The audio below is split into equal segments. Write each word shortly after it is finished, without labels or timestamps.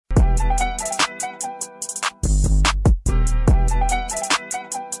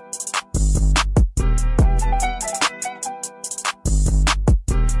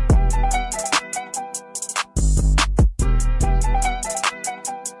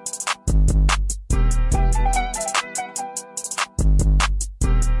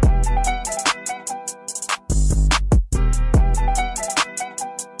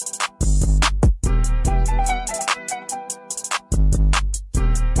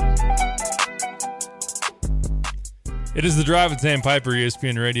It is the Drive with Sam Piper,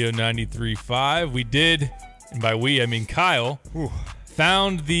 ESPN Radio 93.5. We did, and by we, I mean Kyle,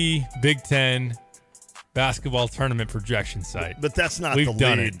 found the Big Ten basketball tournament projection site. But that's not We've the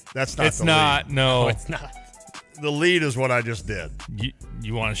done lead. It. That's not it's the not, lead. No, it's not. The lead is what I just did.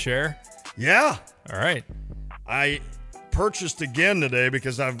 You want to share? Yeah. All right. I purchased again today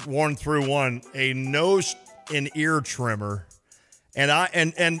because I've worn through one, a nose and ear trimmer.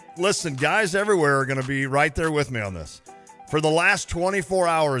 And listen, guys everywhere are going to be right there with me on this. For the last 24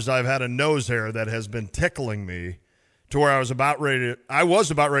 hours, I've had a nose hair that has been tickling me to where I was about ready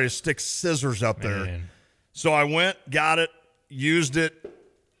to stick scissors up there. So I went, got it, used it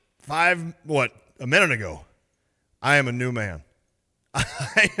a minute ago. I am a new man.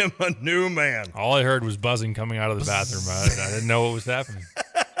 I am a new man. All I heard was buzzing coming out of the bathroom. I didn't know what was happening.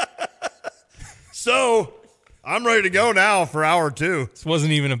 So I'm ready to go now for hour 2. This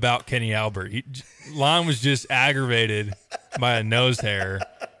wasn't even about Kenny Albert. Lon was just aggravated by a nose hair,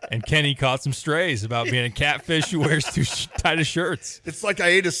 and Kenny caught some strays about being a catfish who wears too tight of shirts. It's like I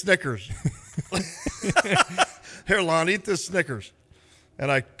ate a Snickers. Here, Lon, eat this Snickers.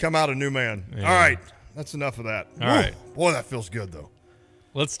 And I come out a new man. Yeah. All right. That's enough of that. All right. Boy, that feels good, though.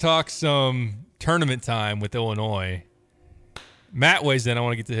 Let's talk some tournament time with Illinois. Matt weighs in. I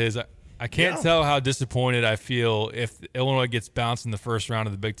want to get to his. I can't tell how disappointed I feel if Illinois gets bounced in the first round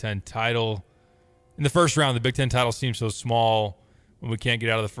of the Big Ten title. In the first round, the Big Ten title seems so small when we can't get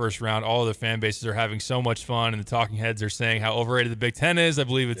out of the first round. All of the fan bases are having so much fun, and the talking heads are saying how overrated the Big Ten is. I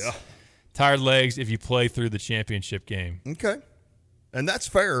believe it's tired legs if you play through the championship game. Okay. And that's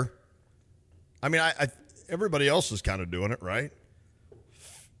fair. I mean, I everybody else is kind of doing it, right?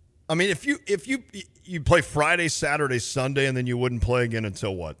 I mean, if you play Friday, Saturday, Sunday, and then you wouldn't play again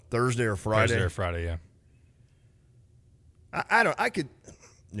until what? Thursday or Friday? Thursday or Friday, yeah.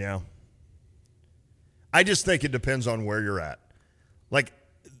 I just think it depends on where you're at. Like,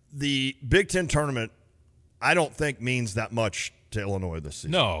 the Big Ten tournament, I don't think means that much to Illinois this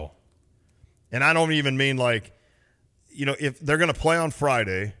season. No. And I don't even mean if they're going to play on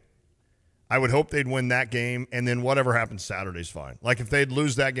Friday, I would hope they'd win that game, and then whatever happens Saturday's fine. Like, if they'd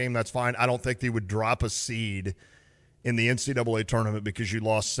lose that game, that's fine. I don't think they would drop a seed in the NCAA tournament because you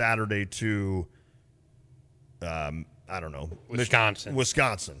lost Saturday to,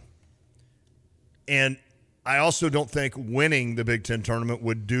 Wisconsin. And I also don't think winning the Big Ten tournament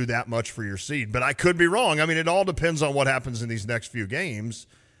would do that much for your seed. But I could be wrong. I mean, it all depends on what happens in these next few games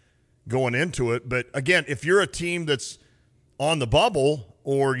going into it. But, again, if you're a team that's on the bubble –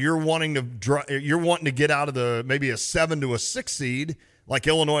 or you're wanting to get out of maybe a 7 to a 6 seed like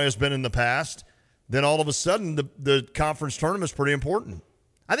Illinois has been in the past, then all of a sudden the conference tournament is pretty important.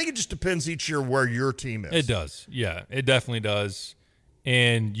 I think it just depends each year where your team is. It does. Yeah, it definitely does.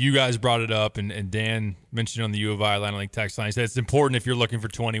 And you guys brought it up, and Dan mentioned on the U of I Atlantic League text line, he said it's important if you're looking for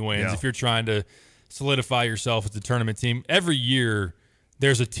 20 wins, if you're trying to solidify yourself as a tournament team. Every year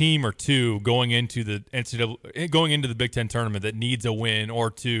there's a team or two going into the Big Ten tournament that needs a win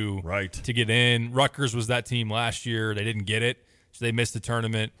or two to get in. Rutgers was that team last year. They didn't get it, so they missed the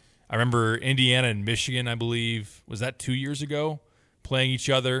tournament. I remember Indiana and Michigan, I believe, was that 2 years ago, playing each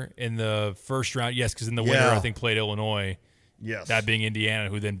other in the first round. Yes, because in the winter, I think, played Illinois. Yes. That being Indiana,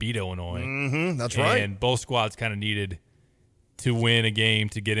 who then beat Illinois. Mm-hmm, that's right. And both squads kind of needed to win a game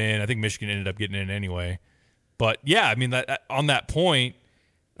to get in. I think Michigan ended up getting in anyway. But, yeah, I mean, on that point,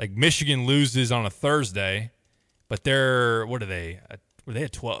 like Michigan loses on a Thursday, but they're, what are they? Were they a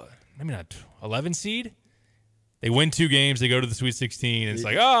 12? Maybe not 11 seed? They win 2 games. They go to the Sweet 16. And it's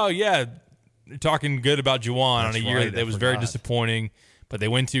like, oh, yeah, they're talking good about Juwan on a year that was very disappointing. But they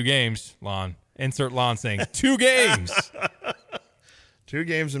win 2 games, Lon. Insert Lon saying 2 games. 2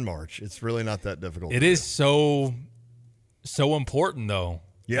 games in March. It's really not that difficult. It is so important, though.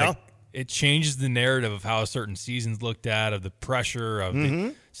 Yeah. Like, it changes the narrative of how a certain season's looked at, of the pressure, of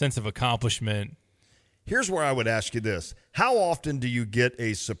the sense of accomplishment. Here's where I would ask you this. How often do you get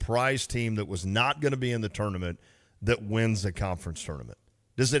a surprise team that was not going to be in the tournament that wins a conference tournament?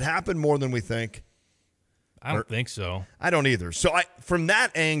 Does it happen more than we think? I don't think so. I don't either. So from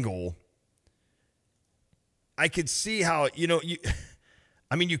that angle, I could see how, you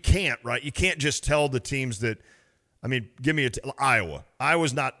can't, right? You can't just tell the teams that, give me Iowa.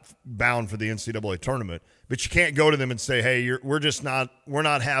 Iowa's not bound for the NCAA tournament, but you can't go to them and say, hey, we're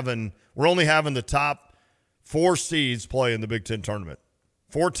only having the top 4 seeds play in the Big Ten tournament.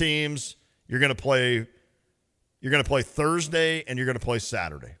 4 teams, you're going to play Thursday and you're going to play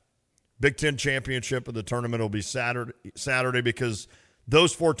Saturday. Big Ten championship of the tournament will be Saturday because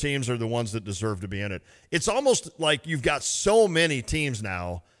those 4 teams are the ones that deserve to be in it. It's almost like you've got so many teams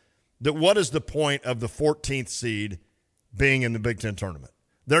now that what is the point of the 14th seed being in the Big Ten tournament.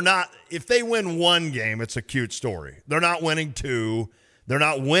 They're not – if they win one game, it's a cute story. They're not winning two. They're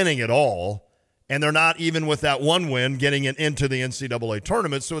not winning at all. And they're not even with that one win getting it into the NCAA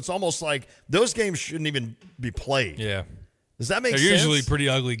tournament. So it's almost like those games shouldn't even be played. Yeah. Does that make sense? They're usually pretty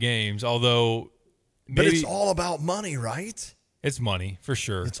ugly games, although but it's all about money, right? It's money, for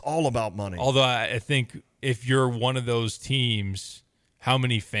sure. It's all about money. Although I think if you're one of those teams, how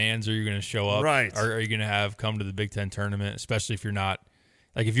many fans are you going to show up? Right. Are you going to have come to the Big Ten tournament, especially if you're not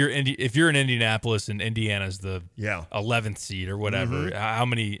 – like if you're in Indianapolis and Indiana's the 11th seed or whatever, how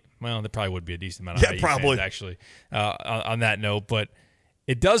many – well, there probably would be a decent amount of IU fans, actually, on that note. But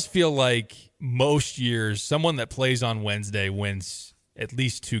it does feel like most years someone that plays on Wednesday wins at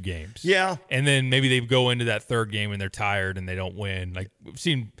least 2 games. Yeah. And then maybe they go into that third game and they're tired and they don't win. Like we've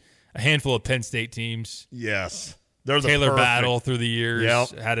seen a handful of Penn State teams. Yes. Taylor Battle through the years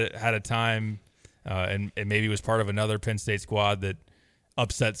Yep. had a time and maybe was part of another Penn State squad that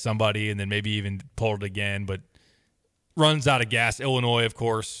upset somebody and then maybe even pulled it again, but runs out of gas. Illinois, of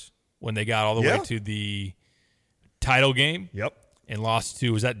course, when they got all the way to the title game. Yep. And lost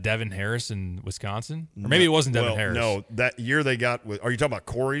to, was that Devin Harris in Wisconsin? Or maybe it wasn't Devin Harris. No, that year they got – are you talking about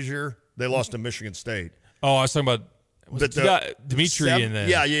Corey's year? They lost to Michigan State. Oh, I was talking about Dimitri and then.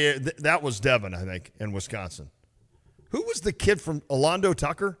 Yeah. That was Devin, I think, in Wisconsin. Who was the kid from Alondo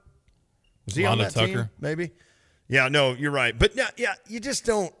Tucker? Was he on that team? Maybe. Yeah, no, you're right. But, yeah, you just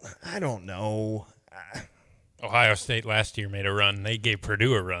don't – I don't know. Ohio State last year made a run. They gave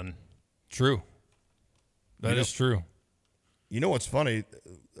Purdue a run. True. That is true. You know what's funny?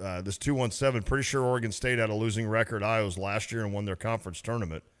 This 217, pretty sure Oregon State had a losing record Iowa's last year and won their conference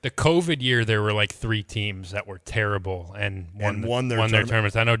tournament. The COVID year, there were like 3 teams that were terrible and won their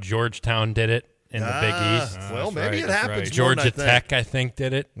tournaments. I know Georgetown did it in the Big East. Well, maybe it happens. Right. Georgia Tech, I think,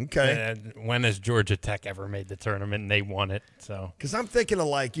 did it. Okay. When has Georgia Tech ever made the tournament and they won it? So because I'm thinking of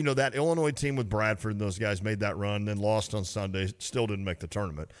like, that Illinois team with Bradford and those guys made that run, then lost on Sunday, still didn't make the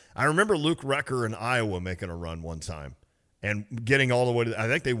tournament. I remember Luke Recker in Iowa making a run one time. And getting all the way to – I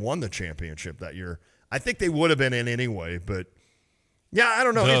think they won the championship that year. I think they would have been in anyway, but, yeah, I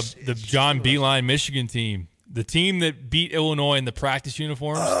don't know. The John Beilein Michigan team, the team that beat Illinois in the practice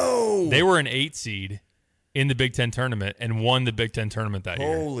uniforms, they were an 8 seed in the Big Ten tournament and won the Big Ten tournament that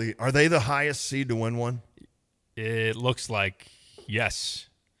year. Are they the highest seed to win one? It looks like yes.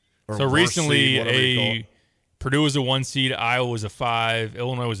 Or so recently seed, Purdue was a 1 seed, Iowa was a 5,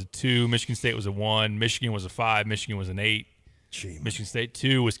 Illinois was a 2, Michigan State was a 1, Michigan was a 5, Michigan was an 8. Michigan State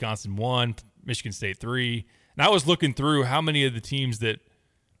 2, Wisconsin 1, Michigan State 3. And I was looking through how many of the teams that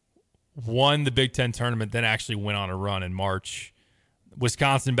won the Big Ten tournament then actually went on a run in March.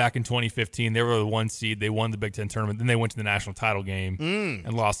 Wisconsin back in 2015, they were the 1 seed. They won the Big Ten tournament. Then they went to the national title game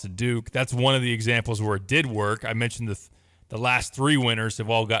and lost to Duke. That's one of the examples where it did work. I mentioned the last 3 winners have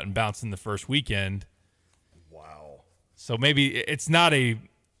all gotten bounced in the first weekend. Wow. So maybe it's not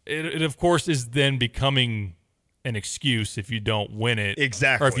it of course is then becoming an excuse if you don't win it.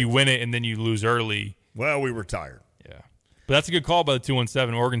 Exactly. Or if you win it and then you lose early. Well, we were tired. Yeah. But that's a good call by the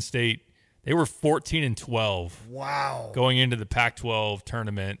 217. Oregon State, they were 14-12. Wow. Going into the Pac-12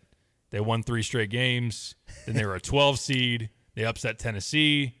 tournament. They won 3 straight games. Then they were a 12 seed. They upset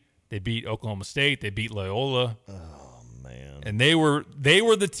Tennessee. They beat Oklahoma State. They beat Loyola. Oh, man. And they were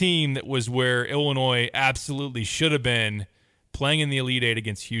the team that was where Illinois absolutely should have been playing in the Elite Eight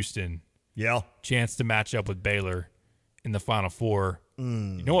against Houston. Yeah. Chance to match up with Baylor in the Final Four. You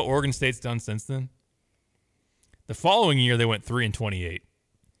know what Oregon State's done since then? The following year, they went 3-28.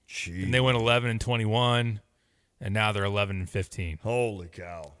 Jeez. And they went 11-21, and now they're 11-15. Holy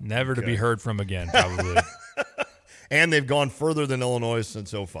cow. Never to be heard from again, probably. And they've gone further than Illinois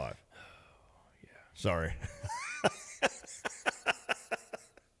since 05. Yeah. Sorry.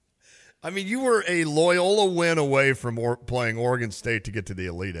 I mean, you were a Loyola win away from playing Oregon State to get to the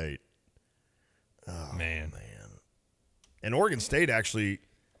Elite Eight. Oh, man. And Oregon State actually,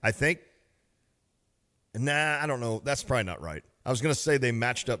 I think, I don't know. That's probably not right. I was going to say they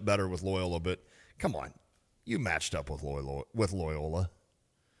matched up better with Loyola, but come on. You matched up with Loyola.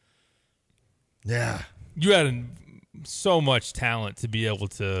 Yeah. You had so much talent to be able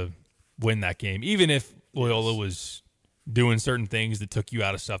to win that game, even if Loyola was doing certain things that took you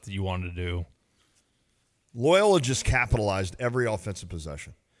out of stuff that you wanted to do. Loyola just capitalized every offensive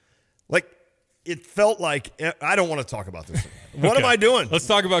possession. Like, it felt like – I don't want to talk about this. What am I doing? Let's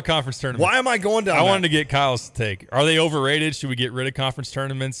talk about conference tournaments. Why am I going down I wanted to get Kyle's take. Are they overrated? Should we get rid of conference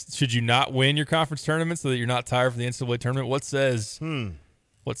tournaments? Should you not win your conference tournament so that you're not tired for the NCAA tournament? What says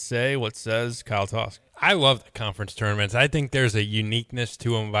What says Kyle Tosk? I love the conference tournaments. I think there's a uniqueness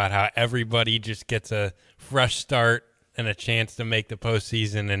to them about how everybody just gets a fresh start and a chance to make the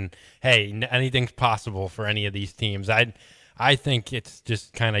postseason. And hey, anything's possible for any of these teams. I think it's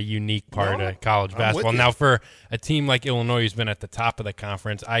just kind of unique part of college basketball. Now, for a team like Illinois who's been at the top of the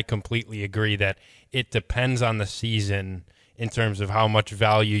conference, I completely agree that it depends on the season in terms of how much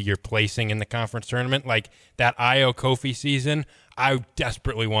value you're placing in the conference tournament. Like that Io Kofi season, I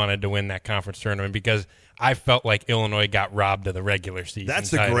desperately wanted to win that conference tournament because I felt like Illinois got robbed of the regular season.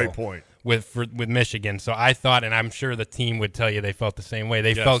 That's a great point. With Michigan. So I thought, and I'm sure the team would tell you they felt the same way.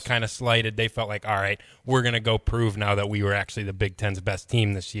 They felt kind of slighted. They felt like, all right, we're going to go prove now that we were actually the Big Ten's best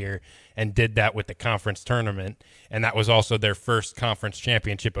team this year, and did that with the conference tournament. And that was also their first conference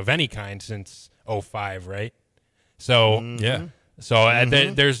championship of any kind since 2005, right? So,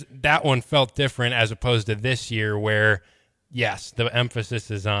 there's that one felt different as opposed to this year where, yes, the emphasis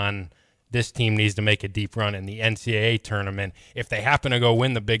is on this team needs to make a deep run in the NCAA tournament. If they happen to go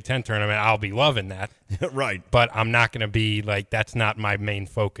win the Big Ten tournament, I'll be loving that. Right. But I'm not going to be like, that's not my main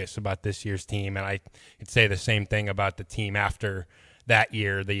focus about this year's team. And I could say the same thing about the team after that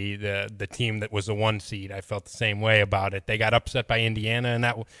year, the team that was a 1 seed. I felt the same way about it. They got upset by Indiana, and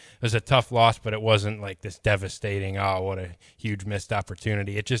that was a tough loss, but it wasn't like this devastating, oh, what a huge missed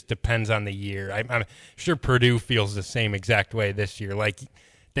opportunity. It just depends on the year. I'm sure Purdue feels the same exact way this year. Like,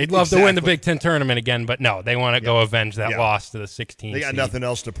 they'd love to win the Big Ten tournament again, but no, they want to go avenge that loss to the 16 They got seed. nothing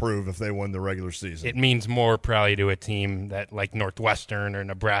else to prove if they win the regular season. It means more probably to a team that like Northwestern or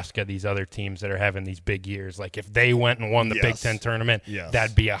Nebraska, these other teams that are having these big years. Like if they went and won the Big Ten tournament,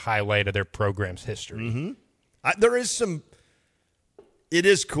 that'd be a highlight of their program's history. Mm-hmm. It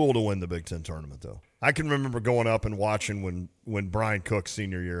is cool to win the Big Ten tournament, though. I can remember going up and watching when Brian Cook's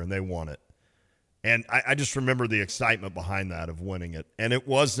senior year and they won it. And I just remember the excitement behind that of winning it. And it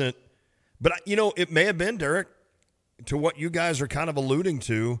wasn't – but, it may have been, Derek, to what you guys are kind of alluding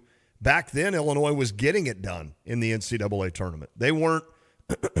to. Back then, Illinois was getting it done in the NCAA tournament. They weren't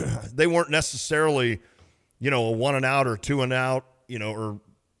necessarily, a 1 and out or 2 and out, or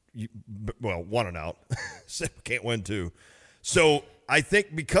 – one and out. Can't win 2. So I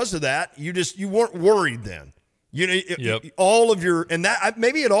think because of that, you weren't worried then. All of your – and that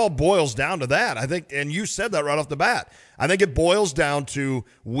maybe it all boils down to that. I think – and you said that right off the bat. I think it boils down to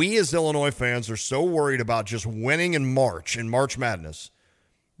we as Illinois fans are so worried about just winning in March Madness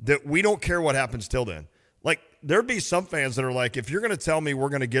that we don't care what happens till then. Like there'd be some fans that are like, if you're going to tell me we're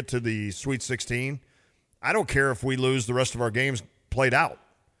going to get to the Sweet 16, I don't care if we lose the rest of our games played out.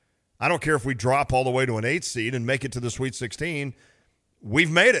 I don't care if we drop all the way to an 8 seed and make it to the Sweet 16.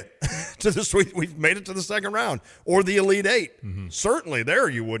 We've made it We've made it to the second round or the Elite 8. Mm-hmm. Certainly there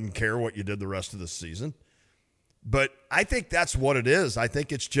you wouldn't care what you did the rest of the season. But I think that's what it is. I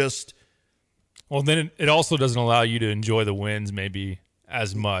think it's just – well, then it also doesn't allow you to enjoy the wins maybe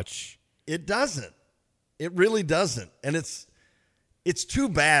as much. It doesn't. It really doesn't. And it's too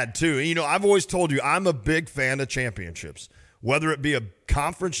bad too. I've always told you I'm a big fan of championships, whether it be a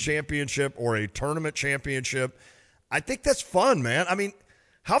conference championship or a tournament championship. I think that's fun, man. I mean,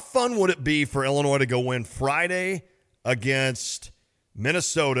 how fun would it be for Illinois to go win Friday against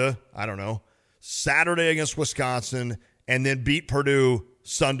Minnesota, I don't know, Saturday against Wisconsin, and then beat Purdue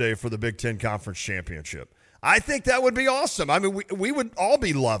Sunday for the Big Ten Conference Championship? I think that would be awesome. I mean, we would all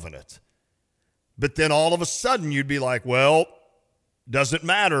be loving it. But then all of a sudden you'd be like, well, does it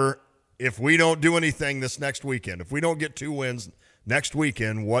matter if we don't do anything this next weekend? If we don't get 2 wins next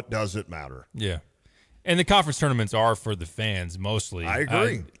weekend, what does it matter? Yeah. And the conference tournaments are for the fans mostly. I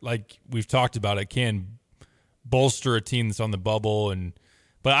agree. Like we've talked about, it can bolster a team that's on the bubble,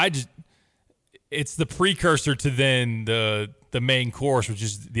 but it's the precursor to then the main course, which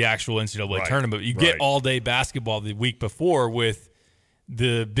is the actual NCAA tournament. You get all day basketball the week before with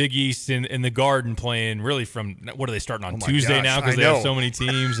the Big East and the Garden playing really from what are they starting on Tuesday now because they have so many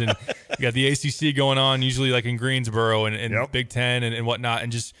teams, and you got the ACC going on usually like in Greensboro and Big Ten and whatnot,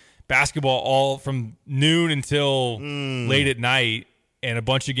 and just basketball all from noon until late at night, and a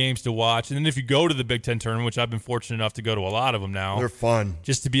bunch of games to watch. And then if you go to the Big Ten tournament, which I've been fortunate enough to go to a lot of them now, they're fun.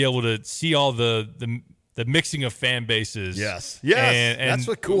 Just to be able to see all the mixing of fan bases. Yes, and that's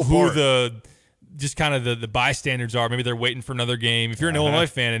what cool. Who the bystanders are. Maybe they're waiting for another game. If you're an Illinois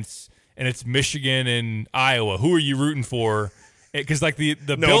fan, it's Michigan and Iowa. Who are you rooting for? Because like the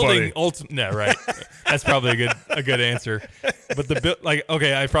building, right? That's probably a good answer. But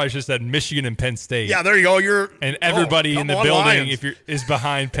I probably should have said Michigan and Penn State. Yeah, there you go. And everybody in the building is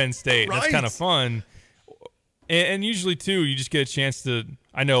behind Penn State. Right. That's kind of fun. And usually too, you just get a chance to.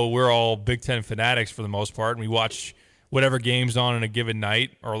 I know we're all Big Ten fanatics for the most part, and we watch whatever game's on in a given night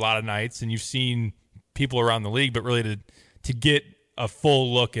or a lot of nights, and you've seen people around the league, but really to get a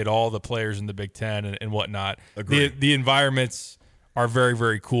full look at all the players in the Big Ten and whatnot. The environments are very,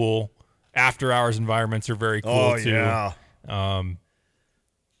 very cool. After hours environments are very cool too. Yeah.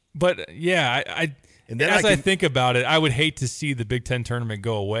 But yeah, I think about it, I would hate to see the Big Ten tournament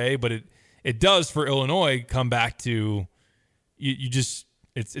go away, but it does for Illinois come back to you just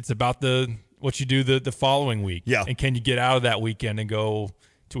it's about what you do the following week. Yeah. And can you get out of that weekend and go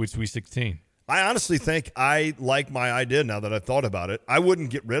to Sweet 16? I honestly think I like my idea now that I've thought about it. I wouldn't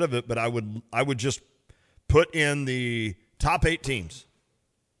get rid of it, but I would just put in the top 8 teams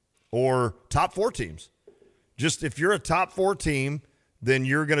or top 4 teams. Just if you're a top 4 team, then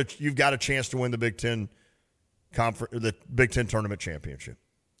you've got a chance to win the Big Ten the Big Ten tournament championship.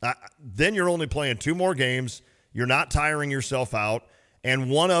 Then you're only playing 2 more games. You're not tiring yourself out. And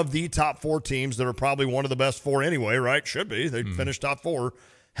one of the top 4 teams that are probably one of the best 4 anyway, right? Should be. They finished top 4,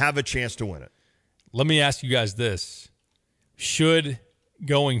 have a chance to win it. Let me ask you guys this. Should,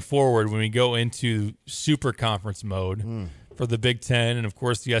 going forward, when we go into super conference mode for the Big Ten, and of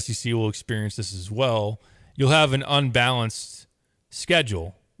course the SEC will experience this as well, you'll have an unbalanced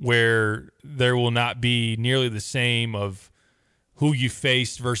schedule where there will not be nearly the same of who you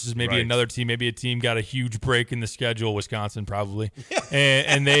faced versus maybe another team. Maybe a team got a huge break in the schedule, Wisconsin probably,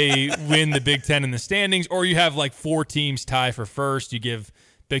 and they win the Big Ten in the standings, or you have like 4 teams tie for first. You give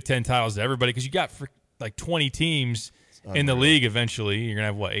Big Ten titles to everybody because you got like 20 teams in the league eventually. You're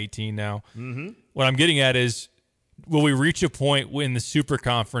going to have, 18 now? Mm-hmm. What I'm getting at is, will we reach a point when the super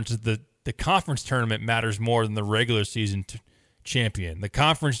conference, the conference tournament matters more than the regular season champion? The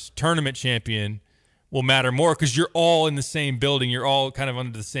conference tournament champion will matter more because you're all in the same building. You're all kind of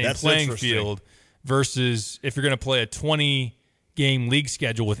under the same playing field versus if you're going to play a 20-game league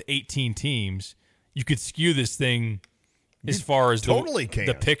schedule with 18 teams, you could skew this thing as far as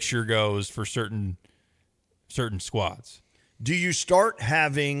the picture goes for certain squads.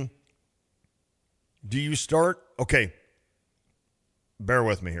 Okay, bear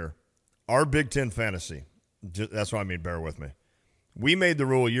with me here. Our Big Ten fantasy, that's what I mean, bear with me. We made the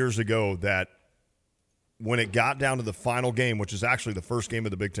rule years ago that when it got down to the final game, which is actually the first game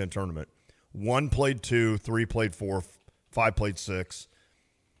of the Big Ten tournament, 1 played 2, 3 played 4, 5 played 6.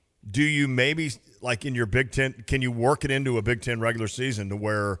 Do you maybe, like in your Big Ten, can you work it into a Big Ten regular season to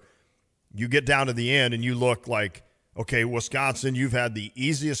where you get down to the end and you look like, okay, Wisconsin, you've had the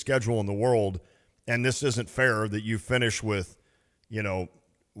easiest schedule in the world, and this isn't fair that you finish with,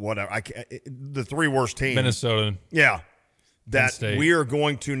 whatever. The 3 worst teams. Minnesota. Yeah. That we are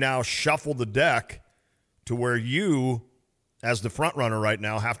going to now shuffle the deck to where you, as the front runner right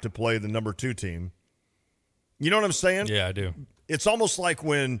now, have to play the number 2 team. You know what I'm saying? Yeah, I do. It's almost like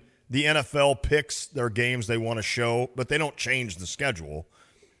when the NFL picks their games they want to show, but they don't change the schedule.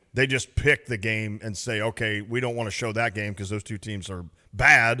 They just pick the game and say, okay, we don't want to show that game because those 2 teams are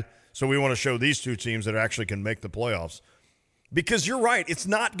bad, so we want to show these 2 teams that actually can make the playoffs. Because you're right, it's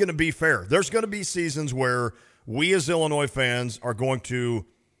not going to be fair. There's going to be seasons where we as Illinois fans are going to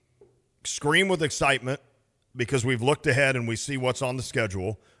scream with excitement because we've looked ahead and we see what's on the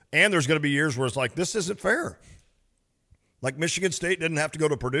schedule, and there's going to be years where it's like, this isn't fair. Like Michigan State didn't have to go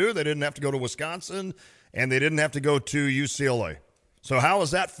to Purdue, they didn't have to go to Wisconsin, and they didn't have to go to UCLA. So how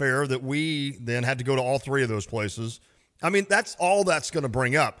is that fair that we then had to go to all 3 of those places? I mean, that's all that's going to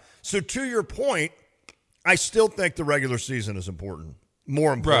bring up. So to your point, I still think the regular season is important,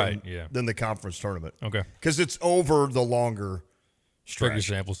 more important than the conference tournament. Okay. Because it's over the longer stretch. Bigger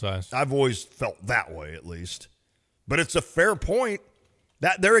sample size. I've always felt that way, at least. But it's a fair point.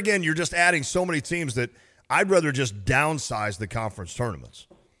 That there again, you're just adding so many teams that I'd rather just downsize the conference tournaments.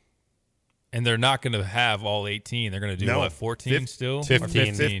 And they're not going to have all 18. They're going to do, 14 still?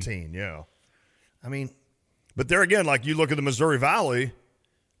 15, yeah. I mean, but there again, like you look at the Missouri Valley.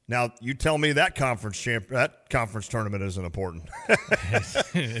 Now, you tell me that conference tournament isn't important.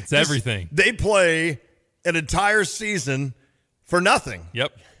 It's everything. They play an entire season for nothing.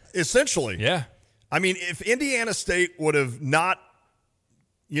 Yep. Essentially. Yeah. I mean, if Indiana State would have not,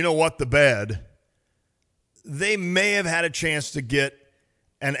 the bed, they may have had a chance to get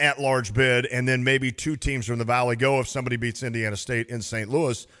an at-large bid, and then maybe 2 teams from the Valley go if somebody beats Indiana State in St.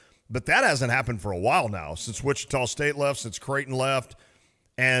 Louis. But that hasn't happened for a while now, since Wichita State left, since Creighton left.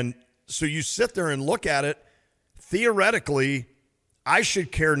 And so you sit there and look at it. Theoretically, I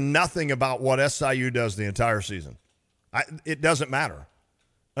should care nothing about what SIU does the entire season. It doesn't matter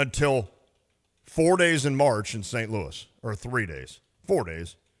until 4 days in March in St. Louis, or 3 days, 4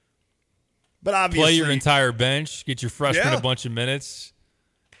 days. But obviously, play your entire bench, get your freshmen a bunch of minutes.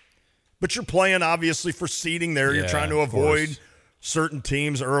 But you're playing, obviously, for seeding there. You're trying to avoid certain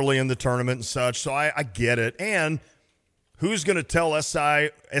teams early in the tournament and such. So I get it. And who's going to tell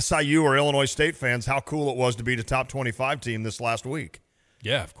SIU or Illinois State fans how cool it was to beat a top 25 team this last week?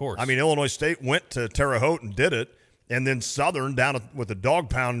 Yeah, of course. I mean, Illinois State went to Terre Haute and did it, and then Southern down with the dog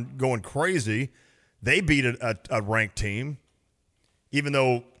pound going crazy. They beat a ranked team, even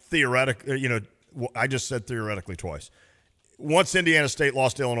though theoretically, I just said theoretically twice. Once Indiana State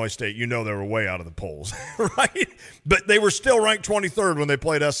lost to Illinois State, they were way out of the polls, right? But they were still ranked 23rd when they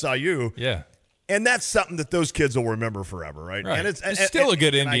played SIU. Yeah. And that's something that those kids will remember forever, right? Right. And it's still a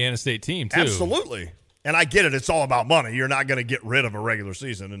good Indiana State team, too. Absolutely. And I get it. It's all about money. You're not going to get rid of a regular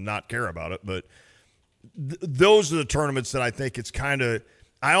season and not care about it. But those are the tournaments that I think it's kind of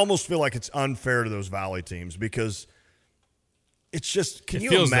 – I almost feel like it's unfair to those Valley teams because it's just – can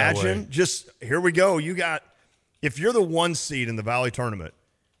you imagine? Just here we go. You got – if you're the 1 seed in the Valley tournament,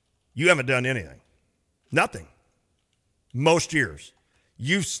 you haven't done anything. Nothing. Most years.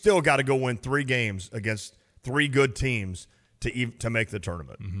 You've still got to go win 3 games against 3 good teams to make the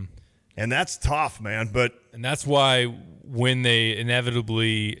tournament. Mm-hmm. And that's tough, man. And that's why when they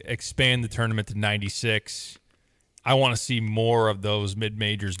inevitably expand the tournament to 96, I want to see more of those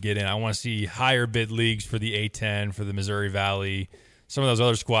mid-majors get in. I want to see higher bid leagues for the A-10, for the Missouri Valley, some of those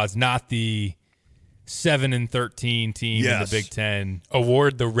other squads, not the 7-13 team in the Big Ten.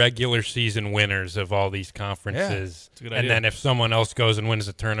 Award the regular season winners of all these conferences. Yeah, a good idea. And then if someone else goes and wins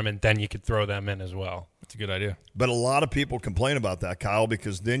the tournament, then you could throw them in as well. That's a good idea. But a lot of people complain about that, Kyle,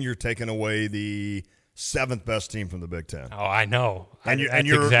 because then you're taking away the 7th best team from the Big Ten. Oh, I know. That's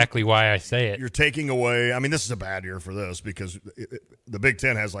exactly why I say it. You're taking away – I mean, this is a bad year for this because the Big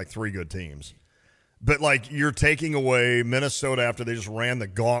Ten has like 3 good teams. But, you're taking away Minnesota after they just ran the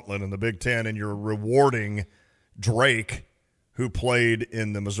gauntlet in the Big Ten, and you're rewarding Drake, who played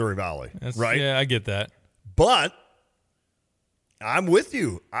in the Missouri Valley, right? Yeah, I get that. But I'm with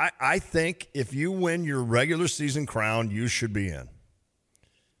you. I think if you win your regular season crown, you should be in.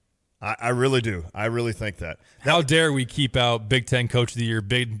 I really do. I really think that. How dare we keep out Big Ten Coach of the Year,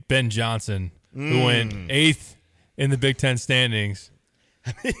 Ben Johnson, who went 8th in the Big Ten standings.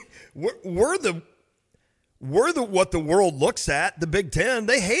 I mean, we're the what the world looks at, the Big Ten.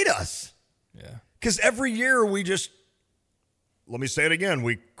 They hate us. Yeah. Because every year we just, let me say it again,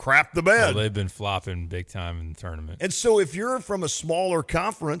 we crap the bed. They've been flopping big time in the tournament. And so if you're from a smaller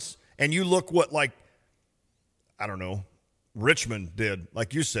conference and you look what, I don't know, Richmond did,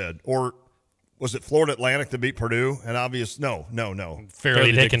 like you said, or was it Florida Atlantic that beat Purdue? And no.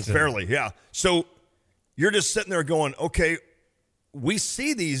 Fairleigh Dickinson. Fairleigh, yeah. So you're just sitting there going, okay, we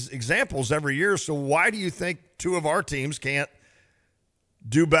see these examples every year, so why do you think 2 of our teams can't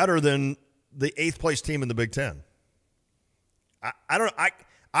do better than the 8th place team in the Big Ten? I don't know.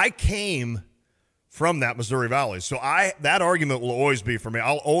 I came from that Missouri Valley, so that argument will always be for me.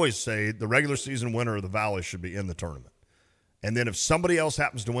 I'll always say the regular season winner of the Valley should be in the tournament. And then if somebody else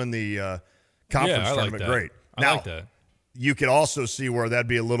happens to win the conference tournament, great. I like that. You could also see where that'd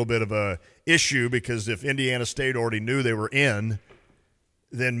be a little bit of a issue because if Indiana State already knew they were in,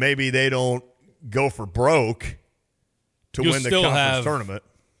 then maybe they don't go for broke to win the conference tournament.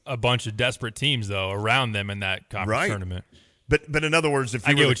 A bunch of desperate teams, though, around them in that conference tournament. But in other words, if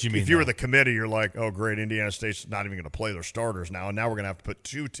you were the committee, you're like, oh, great, Indiana State's not even going to play their starters now, and now we're going to have to put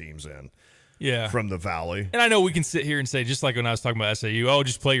 2 teams in from the Valley. And I know we can sit here and say, just like when I was talking about SAU, oh,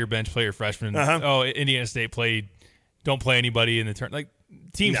 just play your bench, play your freshmen. Oh, Indiana State don't play anybody in the tournament.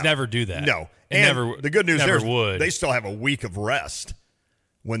 Teams never do that. No. The good news is they still have a week of rest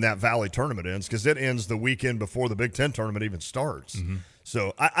when that Valley tournament ends because it ends the weekend before the Big Ten tournament even starts. Mm-hmm.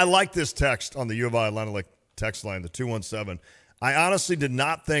 So I like this text on the U of I Atlanta Lake text line, the 217. I honestly did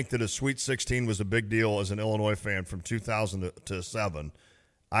not think that a Sweet 16 was a big deal as an Illinois fan from 2000 to 7.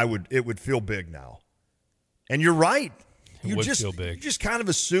 It would feel big now. And you're right. It would feel big. You just kind of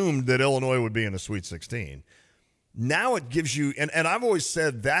assumed that Illinois would be in a Sweet 16. Now it gives you, and I've always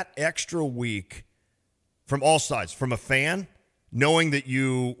said that extra week from all sides, from a fan, knowing that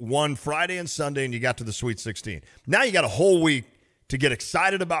you won Friday and Sunday and you got to the Sweet 16. Now you got a whole week to get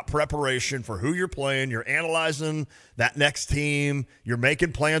excited about preparation for who you're playing. You're analyzing that next team. You're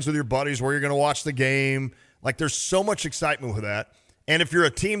making plans with your buddies where you're going to watch the game. There's so much excitement with that. And if you're a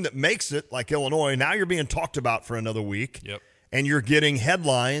team that makes it, like Illinois, now you're being talked about for another week. Yep. And you're getting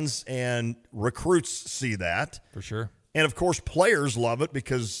headlines, and recruits see that. For sure. And, of course, players love it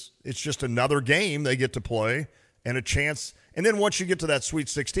because it's just another game they get to play and a chance. And then once you get to that Sweet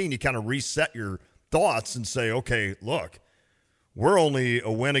 16, you kind of reset your thoughts and say, okay, look, we're only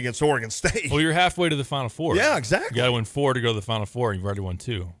a win against Oregon State. Well, you're halfway to the Final Four. Yeah, exactly. You got to win 4 to go to the Final Four, and you've already won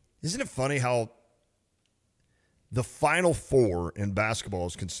 2. Isn't it funny how the Final Four in basketball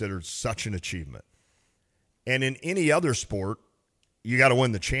is considered such an achievement? And in any other sport, you got to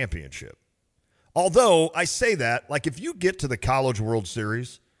win the championship. Although I say that, like if you get to the College World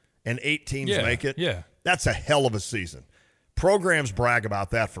Series and 8 teams make it, that's a hell of a season. Programs brag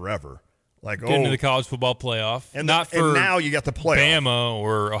about that forever. Like, getting to the college football playoff. And not for and now you got the playoff. Bama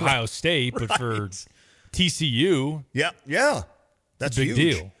or Ohio State, but for TCU. Yeah. That's a big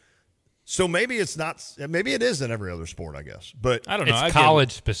deal. So maybe it's not. Maybe it is in every other sport, I guess. But I don't know. It's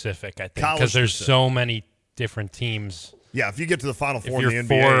college specific, I think, because there's so many different teams. Yeah, if you get to the Final Four if in you're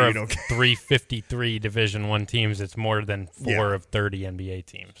the NBA, four you don't of 353 Division I teams, it's more than 4 of 30 NBA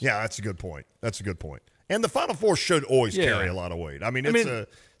teams. Yeah, that's a good point. And the Final Four should always carry a lot of weight. I mean,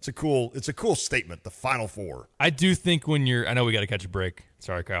 it's a cool statement. The Final Four. I do think when you're, I know we got to catch a break.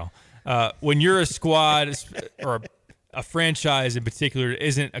 Sorry, Kyle. When you're a squad or a franchise in particular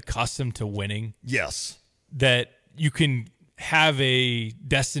isn't accustomed to winning. Yes, that you can have a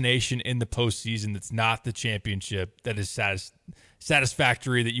destination in the postseason that's not the championship that is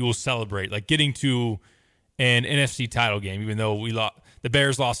satisfactory, that you will celebrate, like getting to an NFC title game, even though the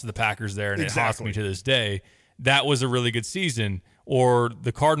Bears lost to the Packers there, and it haunts me to this day. That was a really good season. Or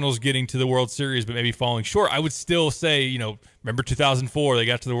the Cardinals getting to the World Series but maybe falling short. I would still say, remember 2004, they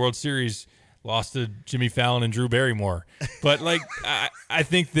got to the World Series, lost to Jimmy Fallon and Drew Barrymore. But like I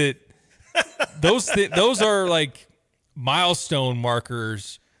think that those are like milestone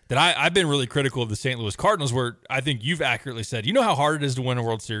markers that I've been really critical of the St. Louis Cardinals, where I think you've accurately said, you know how hard it is to win a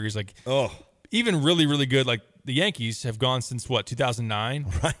World Series. Like, even really, really good, like the Yankees have gone since 2009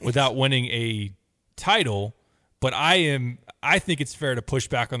 without winning a title. But I think it's fair to push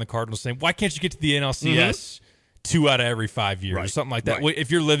back on the Cardinals, saying, why can't you get to the NLCS 2 out of every 5 years or something like that,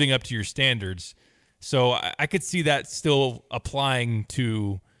 if you're living up to your standards? So I could see that still applying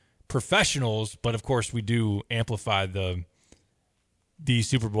to professionals, but of course we do amplify the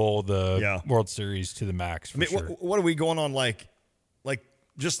Super Bowl, the World Series to the max. What are we going on like?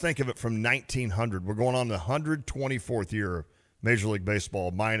 Just think of it from 1900. We're going on the 124th year of Major League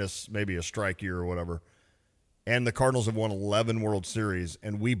Baseball, minus maybe a strike year or whatever. And the Cardinals have won 11 World Series,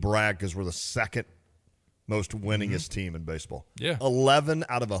 and we brag because we're the second most winningest team in baseball. Yeah, 11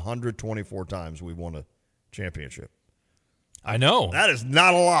 out of 124 times we've won a championship. I know. That is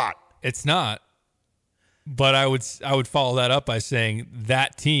not a lot. It's not. But I would follow that up by saying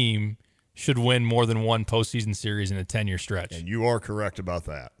that team should win more than one postseason series in a 10-year stretch. And you are correct about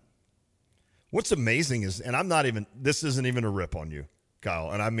that. What's amazing is, and this isn't even a rip on you, Kyle,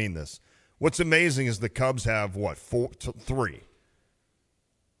 and I mean this. What's amazing is the Cubs have, three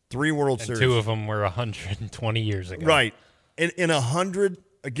World Series. 2 of them were 120 years ago. Right. In 100,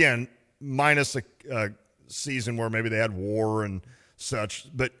 again, minus a season where maybe they had war and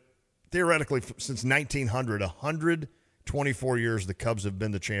such, but theoretically, since 1900, 124 years, the Cubs have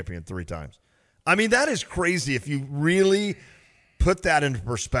been the champion 3 times. I mean, that is crazy if you really put that into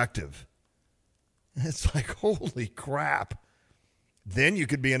perspective. It's like, holy crap. Then you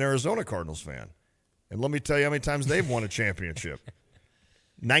could be an Arizona Cardinals fan. And let me tell you how many times they've won a championship.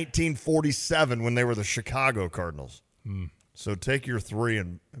 1947 when they were the Chicago Cardinals. So take your 3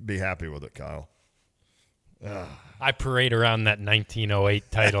 and be happy with it, Kyle. I parade around that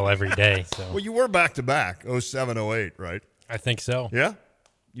 1908 title every day. So. Well, you were back-to-back, 07, 08, right? I think so. Yeah?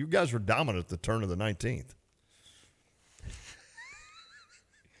 You guys were dominant at the turn of the 19th.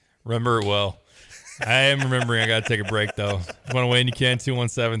 Remember it well. I am remembering. I got to take a break, though. If you want to win, you can.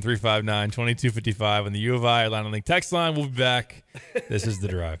 217-359-2255 on the U of I Line and Link text line. We'll be back. This is The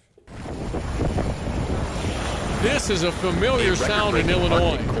Drive. This is a familiar sound in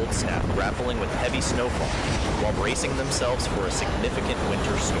Illinois. Cold snap grappling with heavy snowfall while bracing themselves for a significant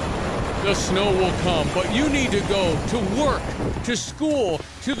winter storm. The snow will come, but you need to go to work, to school,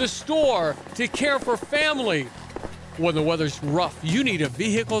 to the store, to care for family. When the weather's rough, you need a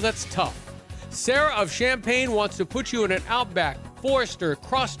vehicle that's tough. Sarah of Champaign wants to put you in an Outback, Forester,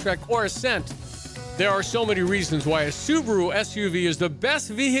 Crosstrek, or Ascent. There are so many reasons why a Subaru SUV is the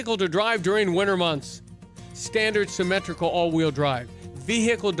best vehicle to drive during winter months. Standard symmetrical all-wheel drive,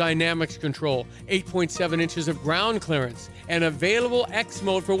 vehicle dynamics control, 8.7 inches of ground clearance, and available X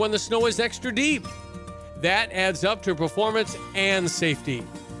mode for when the snow is extra deep. That adds up to performance and safety.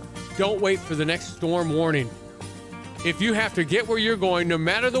 Don't wait for the next storm warning. If you have to get where you're going, no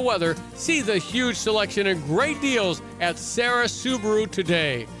matter the weather, see the huge selection and great deals at Sarah Subaru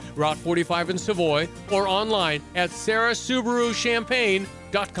today. Route 45 in Savoy, or online at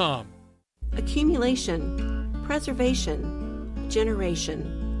sarahsubaruchampaign.com. Accumulation, preservation,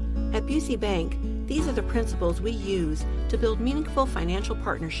 generation. At Busey Bank, these are the principles we use to build meaningful financial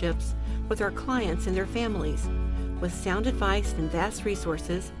partnerships with our clients and their families. With sound advice and vast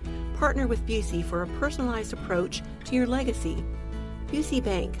resources, Partner with Busey for a personalized approach to your legacy. Busey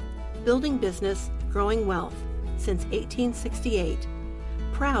Bank, building business, growing wealth since 1868.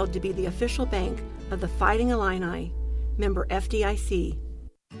 Proud to be the official bank of the Fighting Illini. Member FDIC.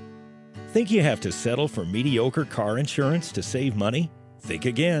 Think you have to settle for mediocre car insurance to save money? Think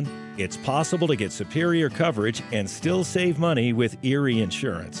again. It's possible to get superior coverage and still save money with Erie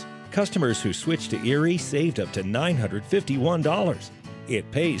Insurance. Customers who switched to Erie saved up to $951. It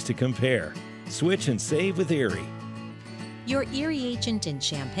pays to compare. Switch and save with Erie. Your Erie agent in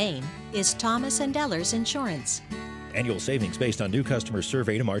Champaign is Thomas & Ellers Insurance. Annual savings based on new customers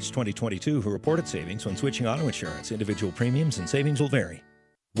surveyed in March 2022 who reported savings when switching auto insurance. Individual premiums and savings will vary.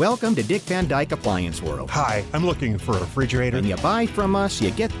 Welcome to Dick Van Dyke Appliance World. Hi, I'm looking for a refrigerator. When you buy from us,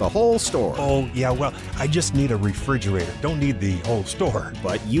 you get the whole store. Oh, yeah, well, I just need a refrigerator. Don't need the whole store.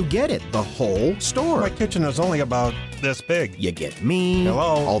 But you get it, the whole store. My kitchen is only about this big. You get me. Hello.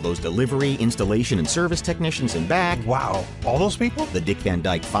 All those delivery, installation, and service technicians in back. Wow, all those people? The Dick Van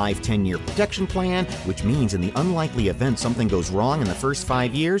Dyke 5-10-year protection plan, which means in the unlikely event something goes wrong in the first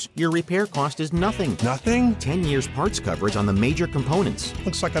 5 years, your repair cost is nothing. Nothing? 10 years parts coverage on the major components.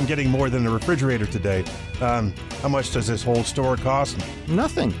 Looks like I'm getting more than a refrigerator today. How much does this whole store cost?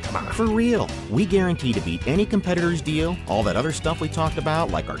 Nothing. Come on. For real. We guarantee to beat any competitor's deal, all that other stuff we talked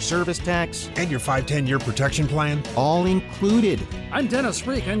about, like our service tax. And your 5-10-year protection plan? All included. I'm Dennis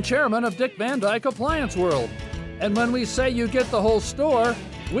Freakin, chairman of Dick Van Dyke Appliance World. And when we say you get the whole store,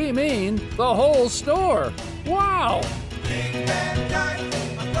 we mean the whole store. Wow! Dick Van Dyke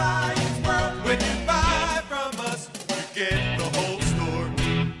Appliance World. When you buy from us, you get the whole store.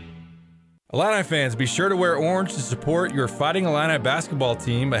 Illini fans, be sure to wear orange to support your Fighting Illini basketball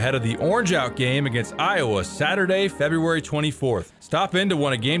team ahead of the Orange Out game against Iowa Saturday, February 24th. Stop into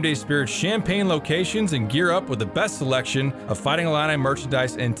one of Game Day Spirit's Champaign locations and gear up with the best selection of Fighting Illini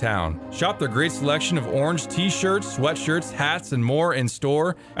merchandise in town. Shop their great selection of orange t-shirts, sweatshirts, hats, and more in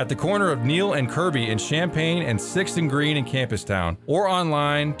store at the corner of Neal and Kirby in Champaign and 6th and Green in Campustown, or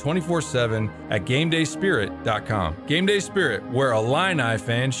online 24/7 at GameDaySpirit.com. Game Day Spirit, where Illini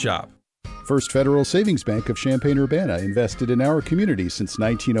fans shop. First Federal Savings Bank of Champaign-Urbana invested in our community since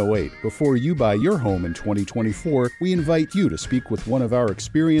 1908. Before you buy your home in 2024, we invite you to speak with one of our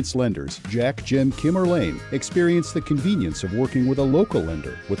experienced lenders, Jack, Jim, Kim, or Lane. Experience the convenience of working with a local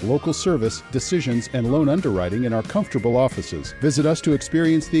lender with local service, decisions, and loan underwriting in our comfortable offices. Visit us to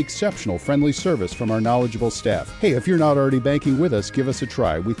experience the exceptional friendly service from our knowledgeable staff. Hey, if you're not already banking with us, give us a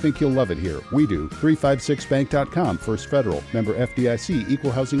try. We think you'll love it here. We do. 356bank.com, First Federal. Member FDIC,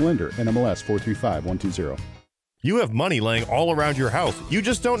 Equal Housing Lender, NMLS 435120. You have money laying all around your house. You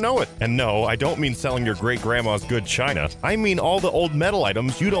just don't know it. And no, I don't mean selling your great-grandma's good china. I mean all the old metal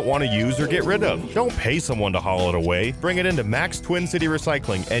items you don't want to use or get rid of. Don't pay someone to haul it away. Bring it into Max Twin City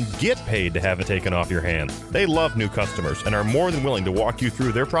Recycling and get paid to have it taken off your hands. They love new customers and are more than willing to walk you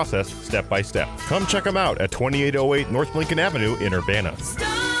through their process step by step. Come check them out at 2808 North Lincoln Avenue in Urbana.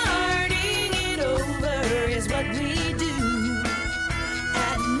 Starting it over is what we do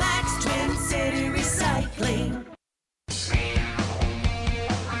at Max Twin City Recycling.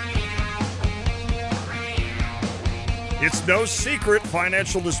 It's no secret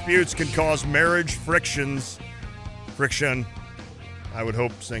financial disputes can cause marriage friction, I would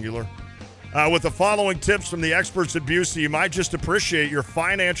hope singular. With the following tips from the experts at Busey, you might just appreciate your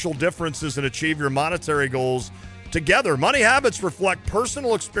financial differences and achieve your monetary goals together. Money habits reflect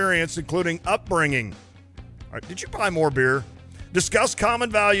personal experience, including upbringing. All right, did you buy more beer? Discuss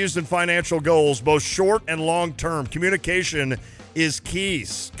common values and financial goals, both short and long term. Communication is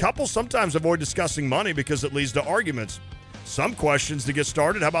keys. Couples sometimes avoid discussing money because it leads to arguments. Some questions to get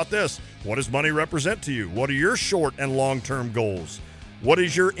started. How about this? What does money represent to you? What are your short and long-term goals? What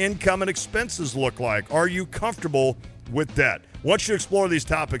does your income and expenses look like? Are you comfortable with debt? Once you explore these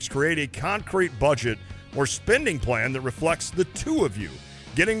topics, create a concrete budget or spending plan that reflects the two of you.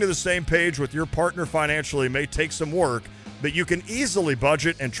 Getting to the same page with your partner financially may take some work, but you can easily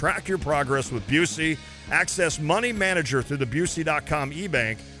budget and track your progress with Busey. Access Money Manager through the Busey.com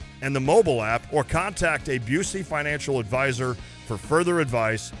eBank and the mobile app, or contact a Busey financial advisor for further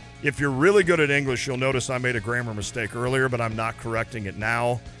advice. If you're really good at English, you'll notice I made a grammar mistake earlier, but I'm not correcting it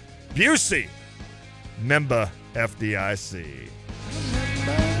now. Busey, member FDIC.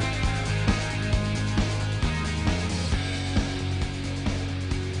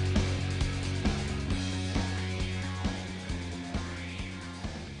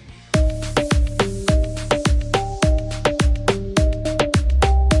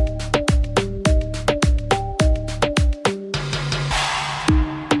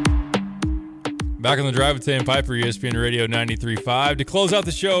 Back on the drive with Tay and Piper, ESPN Radio 93.5. To close out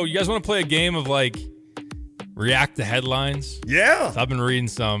the show, you guys want to play a game of react to headlines? Yeah. So I've been reading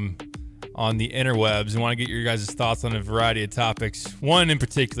some on the interwebs and want to get your guys' thoughts on a variety of topics. One in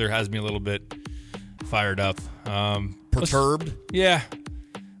particular has me a little bit fired up. Perturbed? Yeah.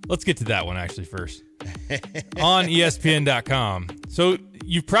 Let's get to that one actually first. On ESPN.com. So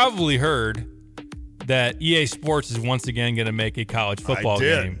you've probably heard that EA Sports is once again going to make a college football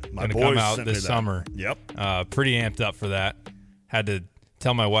game. My going to boys come out sent me this that. summer. Yep. Pretty amped up for that. Had to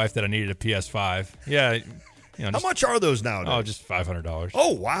tell my wife that I needed a PS5. Yeah. How much are those nowadays? Oh, just $500.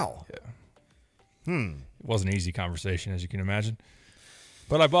 Oh, wow. Yeah. It wasn't an easy conversation, as you can imagine.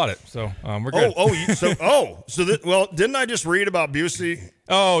 But I bought it, so we're good. Well, didn't I just read about Busey?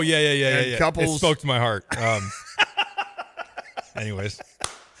 Oh, yeah. Couples. It spoke to my heart. Anyways.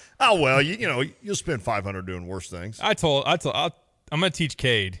 Oh, well, you'll spend $500 doing worse things. I'm going to teach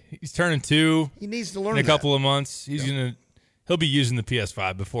Cade. He's turning 2. He needs to learn in a couple of months. He'll be using the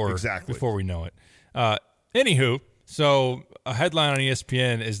PS5 before we know it. Anywho, so a headline on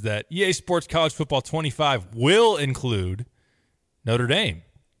ESPN is that EA Sports College Football 25 will include Notre Dame,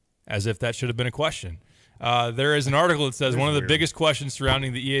 as if that should have been a question. There is an article that says one of the biggest questions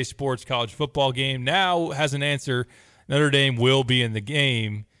surrounding the EA Sports College Football game now has an answer. Notre Dame will be in the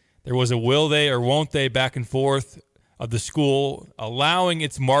game. There was a will they or won't they back and forth of the school allowing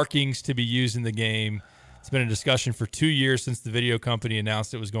its markings to be used in the game. It's been a discussion for 2 years since the video company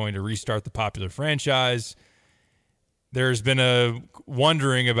announced it was going to restart the popular franchise. There's been a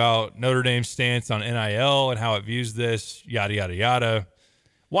wondering about Notre Dame's stance on NIL and how it views this, yada, yada, yada.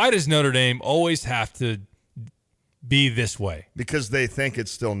 Why does Notre Dame always have to be this way? Because they think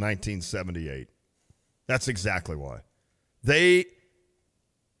it's still 1978. That's exactly why.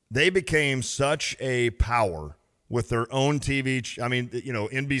 They became such a power with their own TV.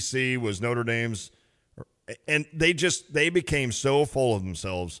 NBC was Notre Dame's, and they became so full of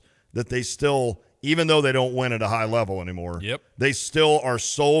themselves that they still, even though they don't win at a high level anymore, they still are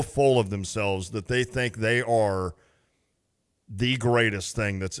so full of themselves that they think they are the greatest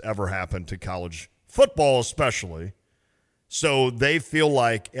thing that's ever happened to college football, especially. So they feel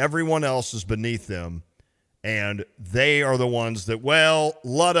like everyone else is beneath them. And they are the ones that,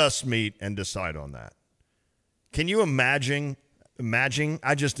 let us meet and decide on that. Can you imagine?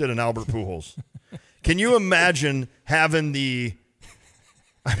 I just did an Albert Pujols. Can you imagine having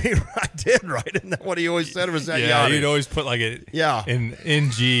I did, right? Isn't that what he always said? Or was that Yachty? He'd always put an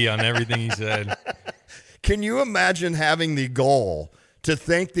NG on everything he said. Can you imagine having the goal to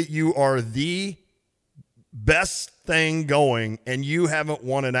think that you are the best thing going and you haven't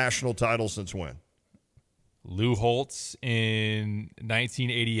won a national title since when? Lou Holtz in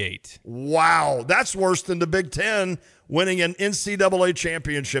 1988. Wow, that's worse than the Big Ten winning an NCAA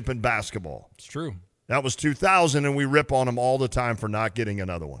championship in basketball. It's true. That was 2000, and we rip on them all the time for not getting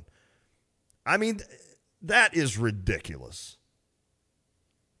another one. I mean, that is ridiculous.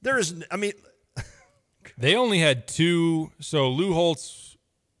 They only had 2. So Lou Holtz,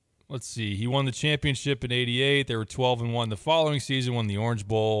 let's see, he won the championship in 88. They were 12-1 the following season, won the Orange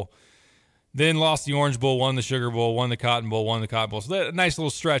Bowl. Then lost the Orange Bowl, won the Sugar Bowl, won the Cotton Bowl, won the Cotton Bowl. So that a nice little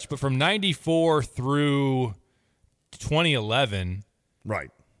stretch. But from 94 through 2011, right,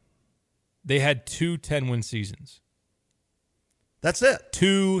 they had 2 10-win seasons. That's it.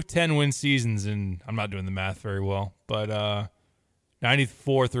 2 10-win seasons, and I'm not doing the math very well, but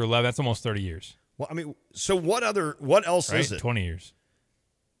 94 through 11, that's almost 30 years. Well, I mean, so what else is it? 20 years.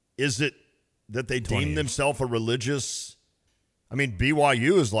 Is it that they deem themselves a religious? I mean,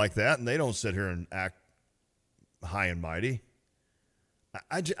 BYU is like that, and they don't sit here and act high and mighty.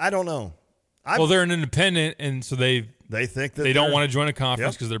 I don't know. Well, they're an independent, and so they think that they don't want to join a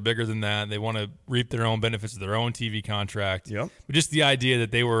conference because they're bigger than that. They want to reap their own benefits of their own TV contract. Yep. But just the idea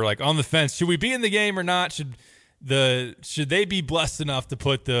that they were on the fence: should we be in the game or not? Should they be blessed enough to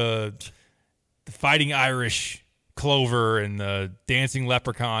put the Fighting Irish Clover and the Dancing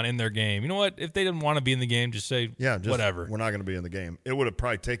Leprechaun in their game? You know what? If they didn't want to be in the game, just say whatever. We're not going to be in the game. It would have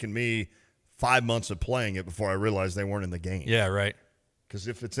probably taken me 5 months of playing it before I realized they weren't in the game. Yeah, right. Because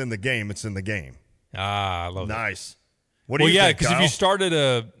if it's in the game, it's in the game. I love that. Nice. What do you think, because if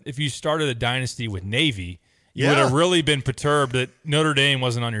you started a dynasty with Navy, you would have really been perturbed that Notre Dame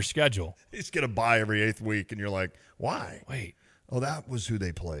wasn't on your schedule. He's going to buy every 8th week, and you're like, why? Wait. Oh, that was who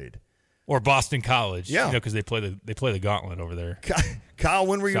they played. Or Boston College. Yeah. Because they play the gauntlet over there. Kyle,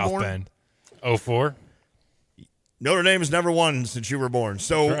 when were you South born? Bend. 04. Notre Dame has never won since you were born.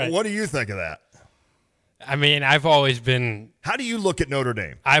 So what do you think of that? I mean, I've always been... How do you look at Notre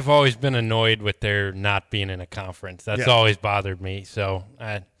Dame? I've always been annoyed with their not being in a conference. That's always bothered me. So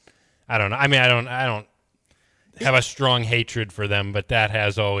I don't know. I mean, I don't have a strong hatred for them, but that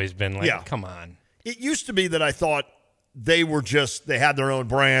has always been like, come on. It used to be that I thought they had their own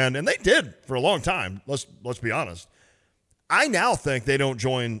brand, and they did for a long time. Let's be honest. I now think they don't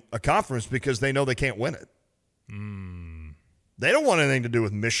join a conference because they know they can't win it. They don't want anything to do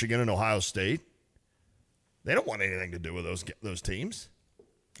with Michigan and Ohio State. They don't want anything to do with those teams.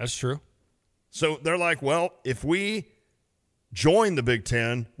 That's true. So they're like, well, if we join the Big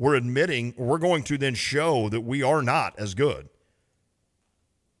Ten, we're going to then show that we are not as good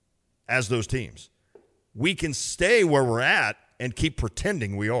as those teams. We can stay where we're at and keep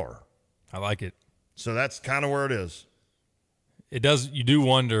pretending we are. I like it. So that's kind of where it is. It does. You do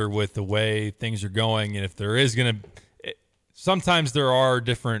wonder with the way things are going, and if there is going to. Sometimes there are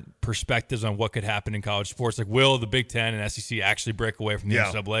different perspectives on what could happen in college sports. Like, will the Big Ten and SEC actually break away from the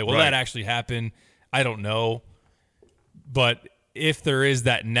NCAA? Will that actually happen? I don't know. But if there is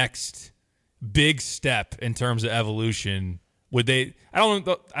that next big step in terms of evolution, would they? I don't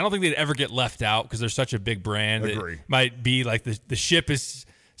think they'd ever get left out because they're such a big brand. Agree. It might be like the ship is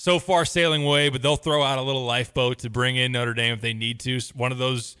so far sailing away, but they'll throw out a little lifeboat to bring in Notre Dame if they need to. One of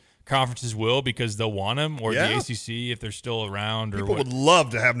those conferences will because they'll want them, or the ACC if they're still around. People would love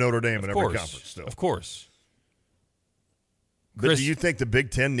to have Notre Dame in every conference still. Of course. But do you think the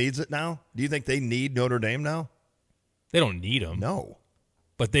Big Ten needs it now? Do you think they need Notre Dame now? They don't need them. No.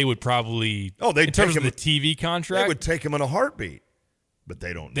 But they would probably, in terms of the TV contract, they would take them in a heartbeat. But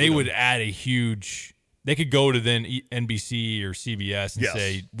they don't need They would them. add a huge – they could go to then NBC or CBS and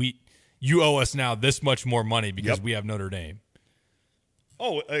say, you owe us now this much more money because we have Notre Dame.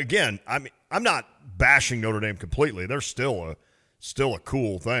 Oh, again, I'm not bashing Notre Dame completely. They're still a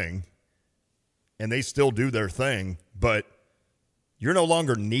cool thing, and they still do their thing. But you're no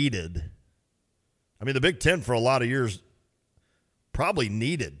longer needed. I mean, the Big Ten for a lot of years probably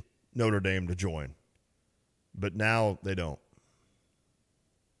needed Notre Dame to join, but now they don't.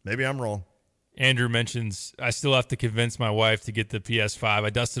 Maybe I'm wrong. Andrew mentions, I still have to convince my wife to get the PS5. I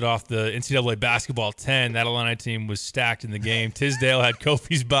dusted off the NCAA basketball 10. That Illini team was stacked in the game. Tisdale had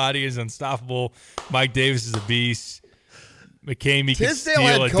Kofi's body is unstoppable. Mike Davis is a beast. McCamey could steal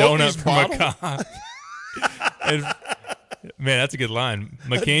a donut from a cop. And, man, that's a good line.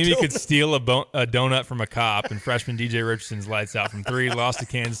 McCamey could steal a donut from a cop, and freshman DJ Richardson's lights out from 3. Lost to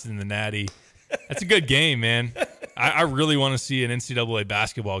Kansas in the Natty. That's a good game, man. I really want to see an NCAA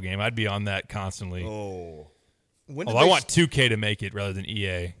basketball game. I'd be on that constantly. Oh. I want 2K to make it rather than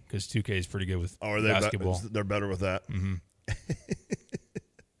EA because 2K is pretty good with basketball. They're better with that. Mm-hmm.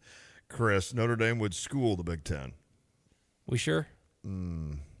 Chris, Notre Dame would school the Big Ten. We sure? I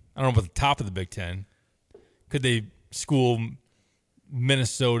don't know about the top of the Big Ten. Could they school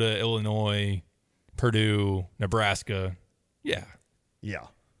Minnesota, Illinois, Purdue, Nebraska? Yeah. Yeah.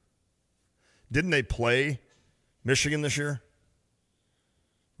 Didn't they play Michigan this year?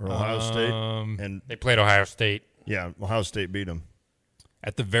 Or Ohio State? And they played Ohio State. Yeah, Ohio State beat them.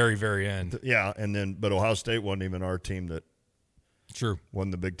 At the very, very end. Yeah, but Ohio State wasn't even our team that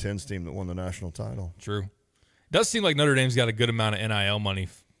won the Big Ten's team that won the national title. True. It does seem like Notre Dame's got a good amount of NIL money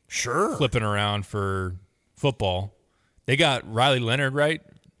flipping around for football. They got Riley Leonard, right?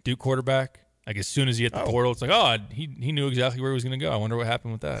 Duke quarterback. Like as soon as he hit the portal, it's like, he knew exactly where he was going to go. I wonder what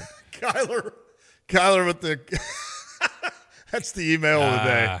happened with that. Kyler with the that's the email of the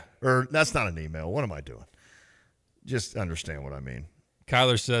day. Or that's not an email. What am I doing? Just understand what I mean.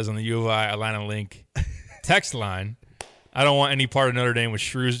 Kyler says on the U of I Atlanta Link text line, I don't want any part of Notre Dame with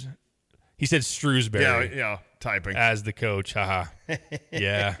He said Shrewsbury. Yeah, typing. As the coach. Haha.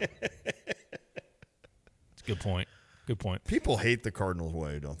 Yeah. It's a good point. Good point. People hate the Cardinals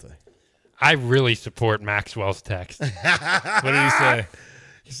way, don't they? I really support Maxwell's text. What did he say?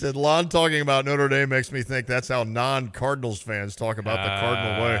 He said, Lon talking about Notre Dame makes me think that's how non-Cardinals fans talk about the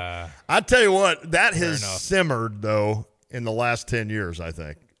Cardinal way. I tell you what, that has simmered, though, in the last 10 years, I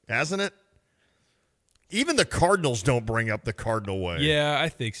think. Hasn't it? Even the Cardinals don't bring up the Cardinal way. Yeah, I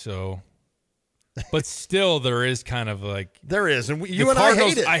think so. But still, there is kind of like... There is, and I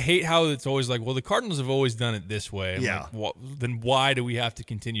hate it. I hate how it's always like, well, the Cardinals have always done it this way. I'm yeah. Like, then why do we have to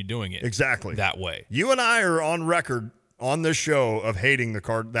continue doing it exactly that way? You and I are on record on this show of hating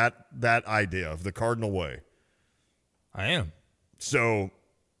that idea of the Cardinal way. I am. So,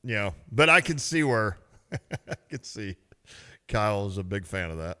 yeah. But I can see where I can see Kyle is a big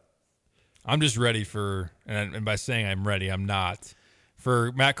fan of that. I'm just ready for, and by saying I'm ready, I'm not,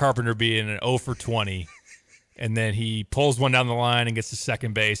 for Matt Carpenter being an 0 for 20, and then he pulls one down the line and gets to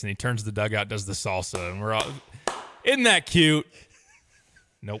second base, and he turns the dugout, does the salsa, and we're all, isn't that cute?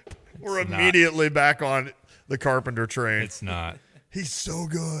 Nope. We're immediately back on the Carpenter train. It's not. He's so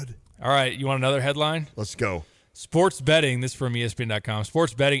good. All right, you want another headline? Let's go. Sports betting, this is from ESPN.com.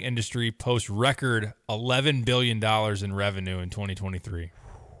 Sports betting industry posts record $11 billion in revenue in 2023.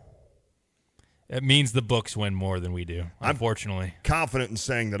 It means the books win more than we do, unfortunately. I'm confident in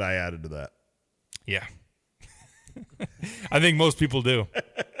saying that I added to that. Yeah. I think most people do.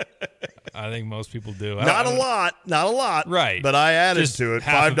 Not a lot. Right. But I added to it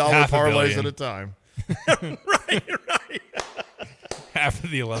 $5 parlays at a time. right. Half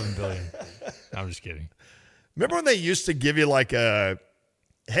of the $11 billion. I'm just kidding. Remember when they used to give you like a,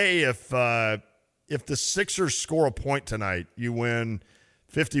 hey, if the Sixers score a point tonight, you win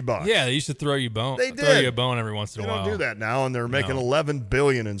 $50. Yeah, they used to throw you a bone. They did. Throw you a bone every once in a while. They don't do that now, and they're making $11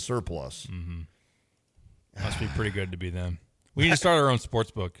 billion in surplus. Mm-hmm. Must be pretty good to be them. We need to start our own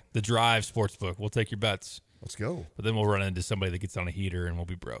sports book, the Drive Sportsbook. We'll take your bets. Let's go. But then we'll run into somebody that gets on a heater, and we'll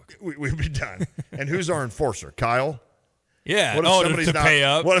be broke. We'll be done. And who's our enforcer? Kyle? Yeah. What if somebody's to not, pay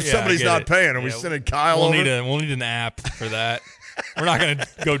up? What if somebody's not paying? Are we sending Kyle over? We'll need an app for that. We're not going to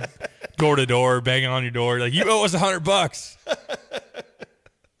go door to door, banging on your door. Like, you owe us $100.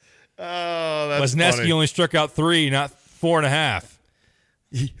 Oh, that's Lesneski funny. only struck out 3, not 4.5.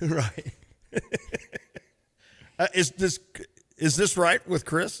 Right. Is this right with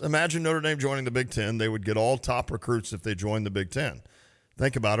Chris? Imagine Notre Dame joining the Big Ten. They would get all top recruits if they joined the Big Ten.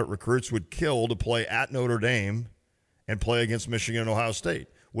 Think about it. Recruits would kill to play at Notre Dame and play against Michigan and Ohio State.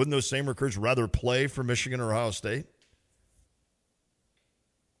 Wouldn't those same recruits rather play for Michigan or Ohio State?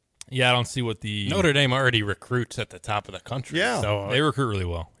 Yeah, I don't see what the Notre Dame already recruits at the top of the country. Yeah, so they recruit really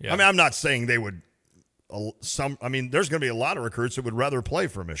well. Yeah, I mean, I'm not saying they would. There's going to be a lot of recruits that would rather play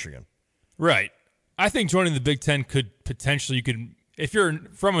for Michigan. Right. I think joining the Big Ten could potentially, if you're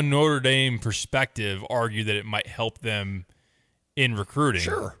from a Notre Dame perspective, argue that it might help them in recruiting.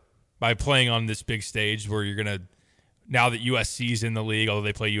 Sure. By playing on this big stage where you're going to, now that USC's in the league, although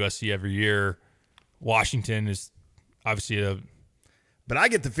they play USC every year, Washington is obviously But I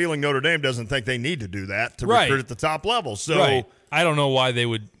get the feeling Notre Dame doesn't think they need to do that to recruit at the top level. So I don't know why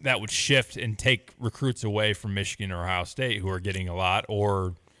that would shift and take recruits away from Michigan or Ohio State, who are getting a lot,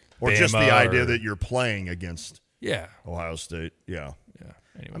 or Bama, just the idea that you're playing against Ohio State. Yeah.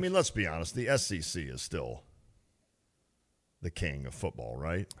 Anyways. I mean, let's be honest. The SEC is still the king of football,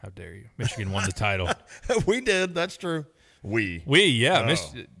 right? How dare you? Michigan won the title. We did. That's true. We,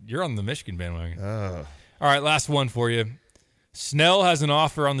 you're on the Michigan bandwagon. All right, last one for you. Snell has an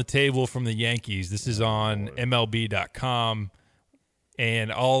offer on the table from the Yankees. This is on MLB.com.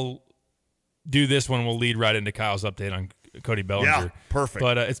 And I'll do this one. We'll lead right into Kyle's update on Cody Bellinger. Yeah, perfect.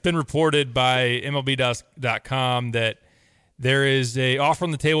 But it's been reported by MLB.com that there is a offer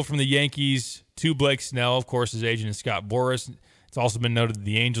on the table from the Yankees to Blake Snell. Of course, his agent is Scott Boras. It's also been noted that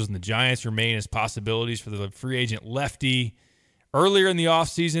the Angels and the Giants remain as possibilities for the free agent lefty. Earlier in the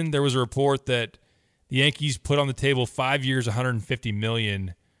offseason, there was a report that the Yankees put on the table 5 years, $150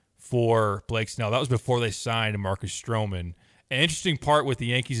 million for Blake Snell. That was before they signed Marcus Stroman. An interesting part with the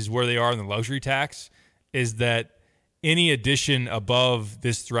Yankees is where they are in the luxury tax is that any addition above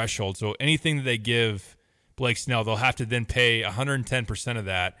this threshold, so anything that they give Blake Snell, they'll have to then pay 110% of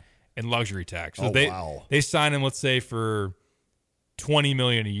that in luxury tax. So they sign him, let's say, for $20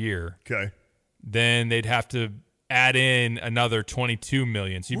 million a year. Okay. Then they'd have to add in another $22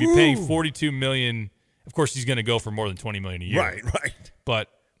 million. So you'd be paying $42 million. Of course, he's going to go for more than $20 million a year. Right. But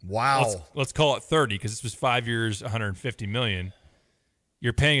wow, let's call it 30 because this was 5 years, $150 million.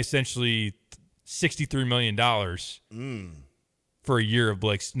 You're paying essentially $63 million for a year of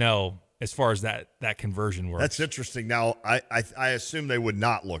Blake Snell as far as that conversion works. That's interesting. Now, I assume they would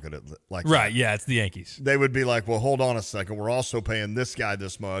not look at it like that. Right, yeah, it's the Yankees. They would be like, well, hold on a second. We're also paying this guy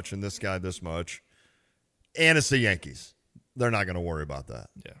this much and this guy this much. And it's the Yankees. They're not going to worry about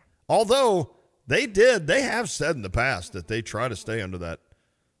that. Yeah. Although they have said in the past that they try to stay under that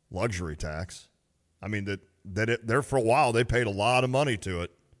luxury tax. I mean, there for a while, they paid a lot of money to